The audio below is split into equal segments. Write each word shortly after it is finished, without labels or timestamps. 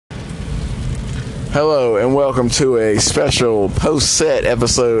Hello and welcome to a special post-set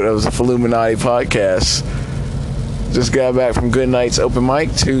episode of the Illuminati podcast. Just got back from Good Night's open mic,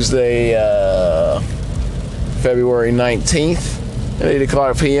 Tuesday, February 19th at 8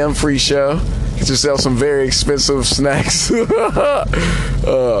 o'clock p.m. Free show. Get yourself some very expensive snacks. Yeah.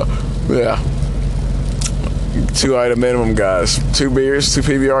 2-item minimum, guys. 2 beers, 2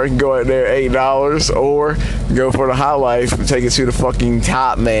 PBR. You can go out there $8, or go for the high life and take it to the fucking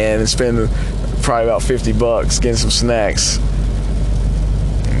top, man, and spend probably about $50 getting some snacks.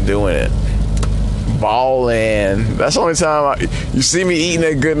 I'm doing it. Ballin'. That's the only time you see me eating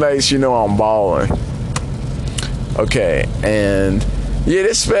at Good Nights, you know I'm balling. Okay, and yeah,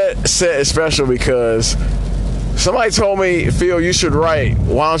 this set is special because somebody told me, Phil, you should write.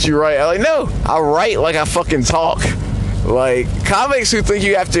 Why don't you write? I'm like, no, I write like I fucking talk. Like, comics who think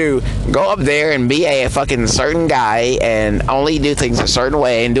you have to go up there and be a fucking certain guy and only do things a certain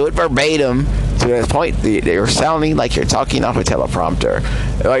way and do it verbatim to this point, they're sounding like you're talking off a teleprompter.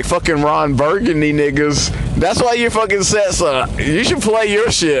 Like fucking Ron Burgundy niggas. That's why your fucking sets up. You should play your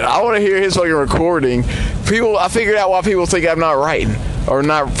shit. I want to hear his fucking recording. I figured out why people think I'm not writing or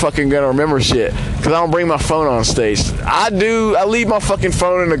not fucking gonna remember shit. Because I don't bring my phone on stage. I leave my fucking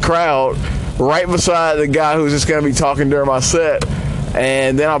phone in the crowd right beside the guy who's just gonna be talking during my set,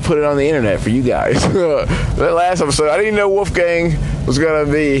 and then I'll put it on the internet for you guys. That last episode, I didn't know Wolfgang was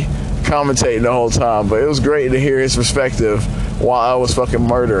gonna be commentating the whole time, but it was great to hear his perspective while I was fucking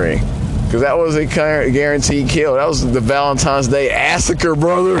murdering, because that was a guaranteed kill. That was the Valentine's Day massacre,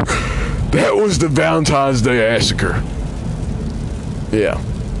 brother. That was the Valentine's Day massacre. Yeah.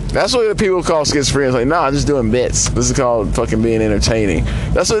 That's what the people call schizophrenia. Like, nah, I'm just doing bits. This is called fucking being entertaining.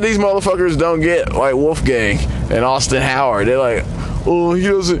 That's what these motherfuckers don't get, like Wolfgang and Austin Howard. They're like, oh,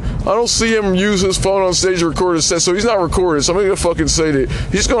 I don't see him use his phone on stage to record his set, so he's not recording. So I'm gonna fucking say that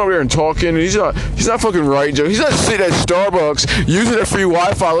he's going over there and talking, and he's not fucking writing jokes. He's not sitting at Starbucks using a free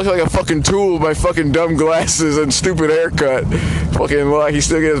Wi-Fi, looking like a fucking tool with my fucking dumb glasses and stupid haircut. Fucking like he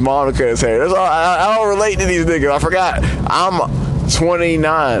still get his mom to cut his hair. That's all. I don't relate to these niggas. I forgot. I'm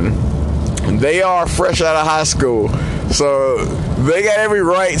 29. They are fresh out of high school, so they got every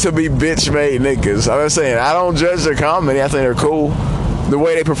right to be bitch-made niggas. I'm just saying, I don't judge their comedy. I think they're cool. The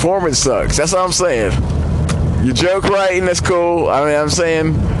way they perform it sucks. That's what I'm saying. Your joke writing, that's cool. I mean, I'm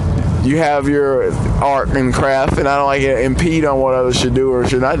saying you have your art and craft, and I don't like to impede on what others should do or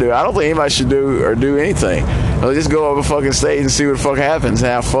should not do. I don't think anybody should do anything. They'll just go over fucking stage and see what the fuck happens,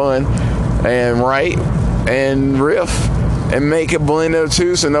 and have fun, and write, and riff, and make it blend of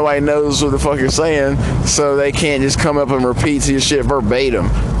two so nobody knows what the fuck you're saying, so they can't just come up and repeat your shit verbatim.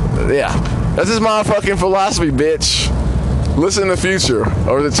 Yeah. That's just my fucking philosophy, bitch. Listen to Future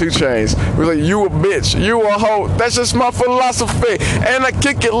or the 2 Chainz. We're like, you a bitch, you a hoe. That's just my philosophy. And I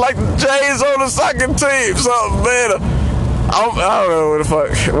kick it like the Jays on the soccer team. Something better. I don't know what the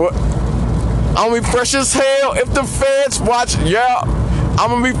fuck. What? I'm gonna be fresh as hell if the feds watch. Yeah. I'm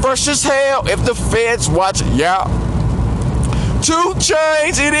gonna be fresh as hell if the feds watch. Yeah. 2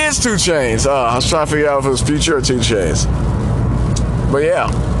 Chainz. It is 2 Chainz. I was trying to figure out if it was Future or 2 Chainz. But yeah.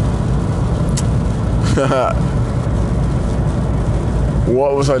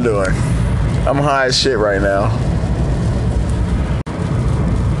 What was I doing? I'm high as shit right now.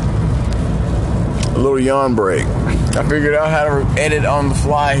 A little yawn break. I figured out how to edit on the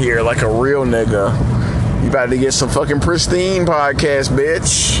fly here like a real nigga. You about to get some fucking pristine podcast,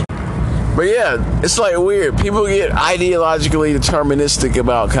 bitch. But yeah, it's like weird. People get ideologically deterministic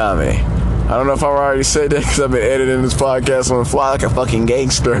about comedy. I don't know if I already said that because I've been editing this podcast on the fly like a fucking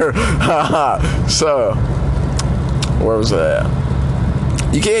gangster. So, where was that?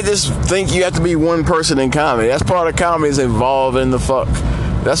 You can't just think you have to be one person in comedy. That's part of comedy, is evolving the fuck.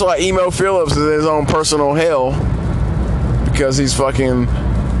 That's why Emo Phillips is in his own personal hell, because he's fucking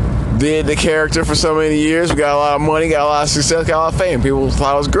did the character for so many years. We got a lot of money, got a lot of success, got a lot of fame. People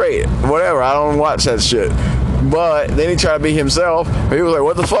thought it was great. Whatever, I don't watch that shit. But then he tried to be himself. And he was like,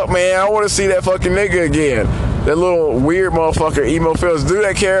 what the fuck, man? I want to see that fucking nigga again. That little weird motherfucker, Emo Phillips, do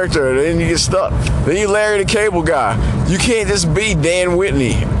that character, and then you get stuck. Then you Larry the Cable Guy. You can't just be Dan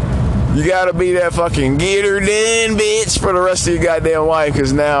Whitney. You gotta be that fucking get her done, bitch, for the rest of your goddamn life,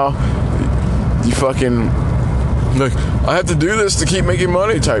 because now you fucking, like, I have to do this to keep making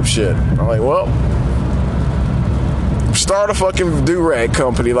money type shit. I'm like, well, start a fucking do-rag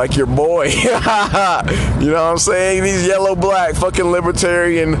company like your boy. You know what I'm saying? These yellow-black fucking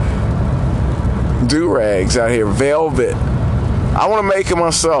libertarian do-rags out here, velvet. I want to make it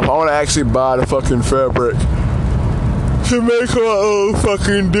myself. I want to actually buy the fucking fabric to make our own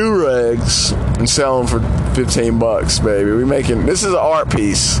fucking do-rags and sell them for $15, baby. This is an art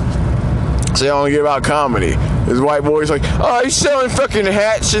piece. So they don't get about comedy. This white boy's like, oh, he's selling fucking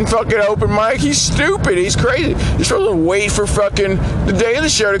hats and fucking open mic. He's stupid. He's crazy. You're supposed to wait for fucking the Daily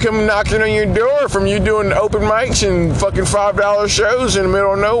Show to come knocking on your door from you doing open mics and fucking $5 shows in the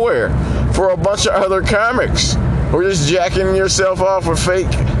middle of nowhere for a bunch of other comics. Or just jacking yourself off with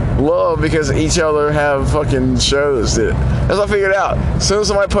fake love because each other have fucking shows. That's what I figured out. As soon as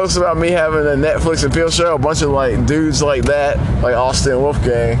somebody posts about me having a Netflix appeal show, a bunch of like dudes like that, like Austin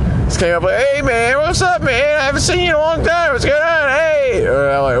Wolfgang, just came up like, hey man, what's up, man? I haven't seen you in a long time. What's going on? Hey. And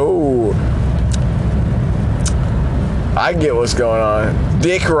I'm like, ooh. I get what's going on.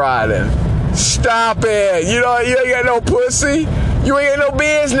 Dick riding. Stop it. You know, you ain't got no pussy. You ain't got no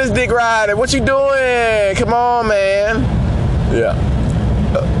business dick riding. What you doing? Come on, man. Yeah.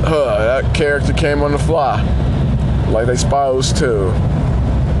 That character came on the fly. Like they supposed to.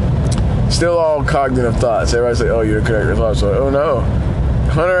 Still all cognitive thoughts. Everybody say, oh, you're the character thoughts. Like, oh no.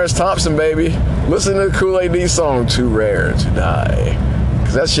 Hunter S. Thompson, baby. Listen to the Kool-Aid song, Too Rare to Die.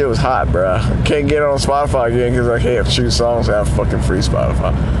 Cause that shit was hot, bruh. I can't get it on Spotify again because I can't choose songs. I have fucking free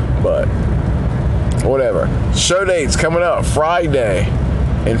Spotify. But whatever. Show dates coming up Friday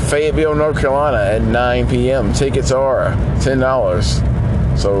in Fayetteville, North Carolina at 9 p.m. Tickets are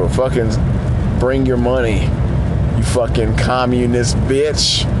 $10. So fucking bring your money, you fucking communist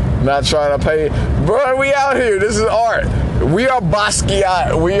bitch. I'm not trying to pay. Bro, we out here. This is art. We are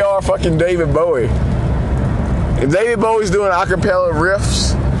Basquiat. We are fucking David Bowie. If David Bowie's doing acapella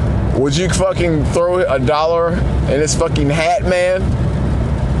riffs, would you fucking throw $1 in his fucking hat, man?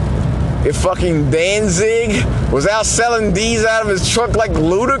 If fucking Danzig was out selling these out of his truck like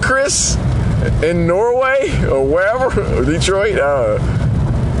Ludacris in Norway or wherever, or Detroit, I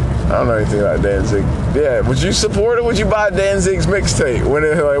don't know anything about Danzig. Yeah, would you support it? Would you buy Danzig's mixtape when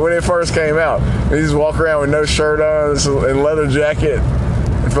it first came out? And he just walk around with no shirt on and leather jacket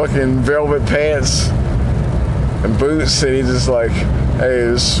and fucking velvet pants and boots, and he's just like, hey,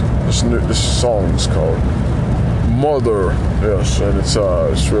 this song's called Mother. Yes, and it's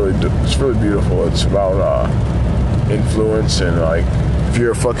really beautiful. It's about influence and like if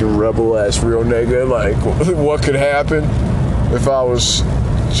you're a fucking rebel ass real nigga, like what could happen if I was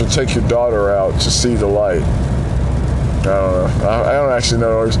to take your daughter out to see the light. I don't know. I don't actually know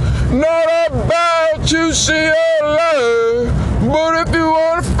the words. Not about to see your love, but if you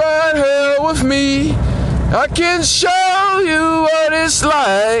want to find hell with me, I can show you what it's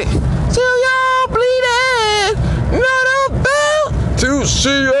like till you're bleeding. Not about to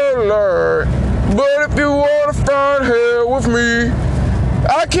see your love, but if you want to find hell with me,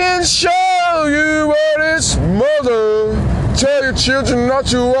 I can show you what it's mother. Tell your children not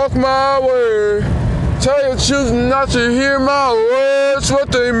to walk my way. Tell your children not to hear my words, what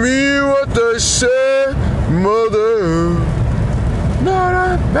they mean, what they say, mother.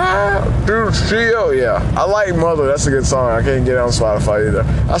 Not about to see you. Yeah, I like Mother. That's a good song. I can't get it on Spotify either.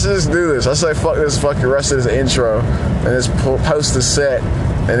 I should just do this. I say fuck this fucking rest of this intro and just post the set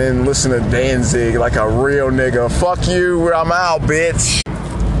and then listen to Danzig like a real nigga. Fuck you. I'm out, bitch.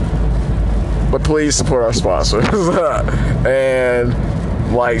 But please support our sponsors and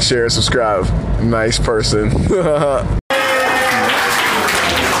like, share, subscribe. Nice person.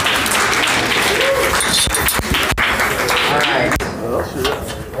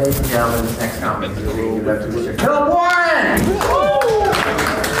 Ladies and gentlemen, this next comment is being left to Mr. Philip Warren!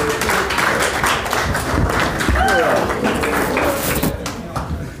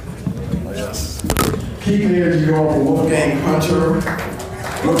 Yes. Keep it here as you go for Wolfgang Hunter.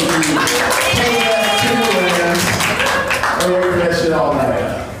 Looking Timberlands. I remember that shit all night.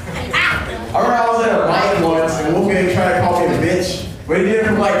 I remember I was at a light once and Wolfgang tried to call me a bitch, but he did it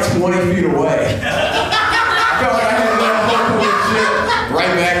from like 20 feet away. I felt like I had that whole shit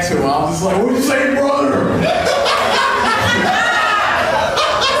right back to him. I was just like, what'd you say, brother?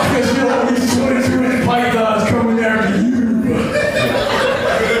 Because you know these 22-inch pythons coming after you.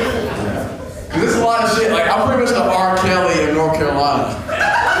 Because there's a lot of shit. Like, I'm pretty much the R. Kelly in North Carolina.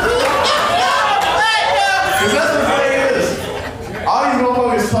 Because that's what the thing is. All these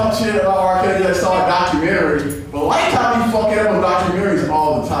motherfuckers talk shit about R. Kelly that saw a documentary, but like how you fucking up on documentaries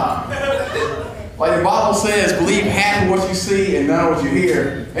all the time. Like the Bible says, believe half of what you see and none of what you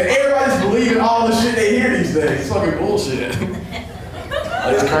hear. And everybody's believing all the shit they hear these days. It's fucking bullshit.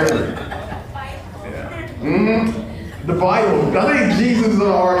 It's crazy. Yeah. Mm-hmm. The Bible. I think Jesus is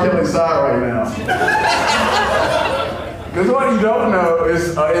on R. Kelly's side right now. Because what you don't know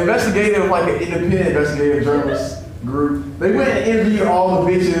is investigative, like an independent investigative journalist group. They went and interviewed all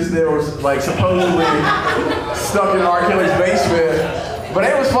the bitches that was like supposedly stuck in R. Kelly's basement. But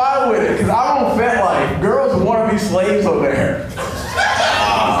they was fine with it, because I'm on FetLife. Girls want to be slaves over there.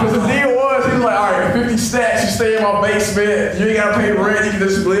 Because the deal was, was like, all right, 50 stacks, you stay in my basement, you ain't gotta pay rent, you can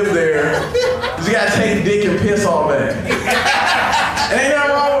just live there. You gotta take dick and piss all day. Ain't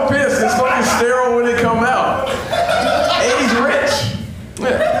nothing wrong with piss, it's fucking sterile when it come out. And he's rich.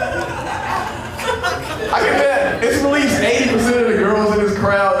 Yeah. I can bet it's at least 80% of the girls in this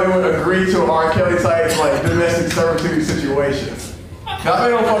crowd that would agree to an R. Kelly type like domestic servitude situation. I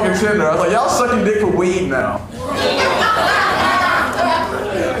made on fucking Tinder. I was like, y'all sucking dick for weed now.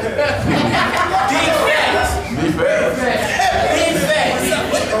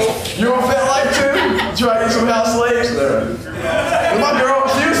 You on Fat Life too? Try to get some house slaves there. My girl,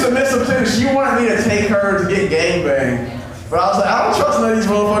 she was submissive too. She wanted me to take her to get gangbang. But I was like, I don't trust none of these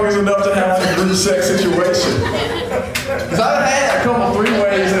motherfuckers enough to have a group sex situation. Because I've had a couple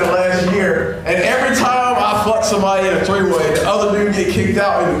three-ways in the last year, and every time I fuck somebody in a three-way, the other dude get kicked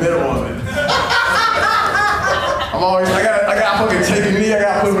out in the middle of it. I'm always, I gotta fucking take a knee, I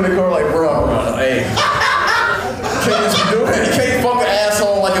gotta put him in the car like, bro, hey. You can't just do it. You can't fuck an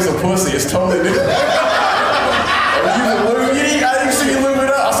asshole like it's a pussy. It's totally different. I didn't see you lube it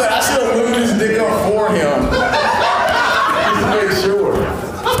up. I said, I should have lubed his dick up for him. Just to make sure.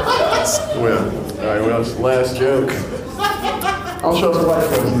 Well, alright, well, it's the last joke. I don't trust white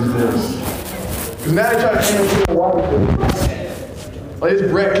folks these days. Because now they try to change the white folks. Like this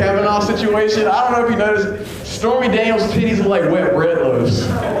Brett Kavanaugh situation, I don't know if you noticed, Stormy Daniels' titties look like wet bread loaves.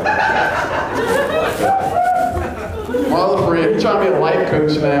 My other friend, he's trying to be a life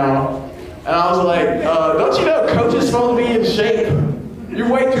coach now. And I was like, don't you know coaches supposed to be in shape? You're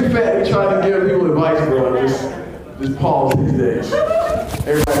way too fat to try to give people advice, bro. Just pause these days.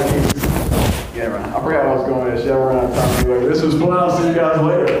 Everybody keeps get around. I forgot where I was going with this shit. I ran out of time anyway. This was fun. I'll see you guys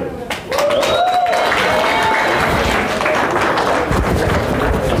later.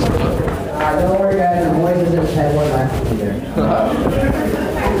 Don't worry, guys. The boys just had one last year.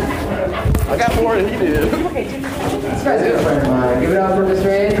 I got more than he did. This guy's a good friend of mine. Give it up for Mr.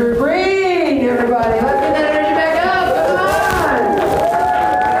 Andrew Green, everybody. Let's get that energy back up.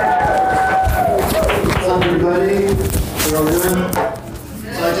 Come on. What's up, everybody? We're all doing?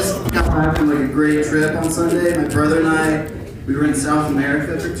 So I just got back from like a great trip on Sunday. My brother and I, we were in South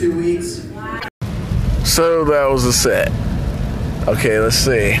America for 2 weeks. So that was the set. Okay, let's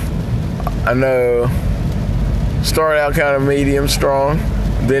see. I know, started out kind of medium strong,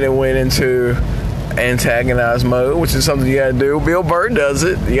 then it went into antagonized mode, which is something you gotta do. Bill Burr does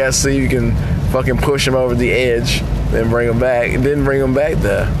it. You gotta see if you can fucking push him over the edge, then bring him back. It didn't bring him back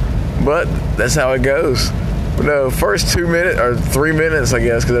though. But that's how it goes. But no, first 2 minutes, or 3 minutes, I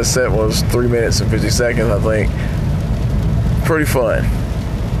guess, because that set was 3 minutes and 50 seconds, I think. Pretty fun.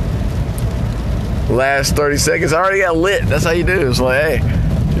 Last 30 seconds, I already got lit. That's how you do. It's like, hey,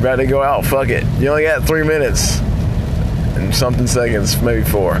 you're about to go out, fuck it. You only got 3 minutes and something seconds, maybe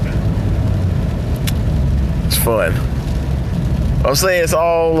 4. It's fun. I'm saying it's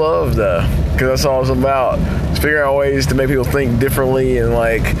all love though, because that's all it's about. It's figuring out ways to make people think differently and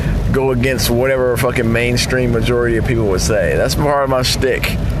like go against whatever fucking mainstream majority of people would say. That's part of my shtick.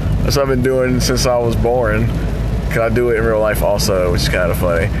 That's what I've been doing since I was born. Cause I do it in real life also, which is kind of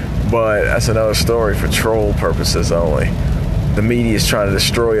funny. But that's another story for troll purposes only. The media is trying to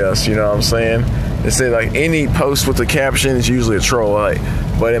destroy us, you know what I'm saying? They say like any post with a caption is usually a troll, like,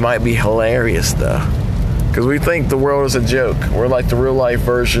 but it might be hilarious though. Because we think the world is a joke. We're like the real life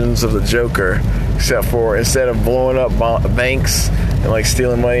versions of the Joker, except for instead of blowing up banks and like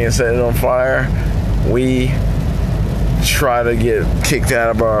stealing money and setting it on fire, we try to get kicked out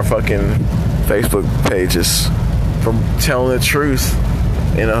of our fucking Facebook pages from telling the truth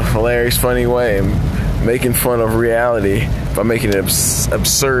in a hilarious, funny way and making fun of reality by making it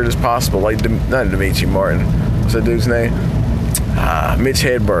absurd as possible. Like, not Dimitri Martin. What's that dude's name? Mitch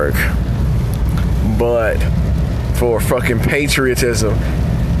Hedberg. But for fucking patriotism,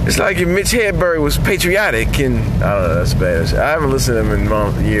 it's like if Mitch Hedberg was patriotic, and I don't know, that's bad. I haven't listened to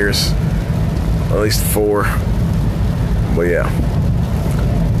him in years, at least 4. But yeah,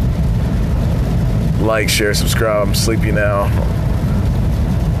 like, share, subscribe. I'm sleepy now.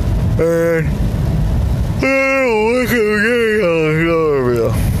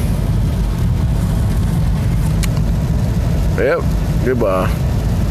 Yep. Goodbye.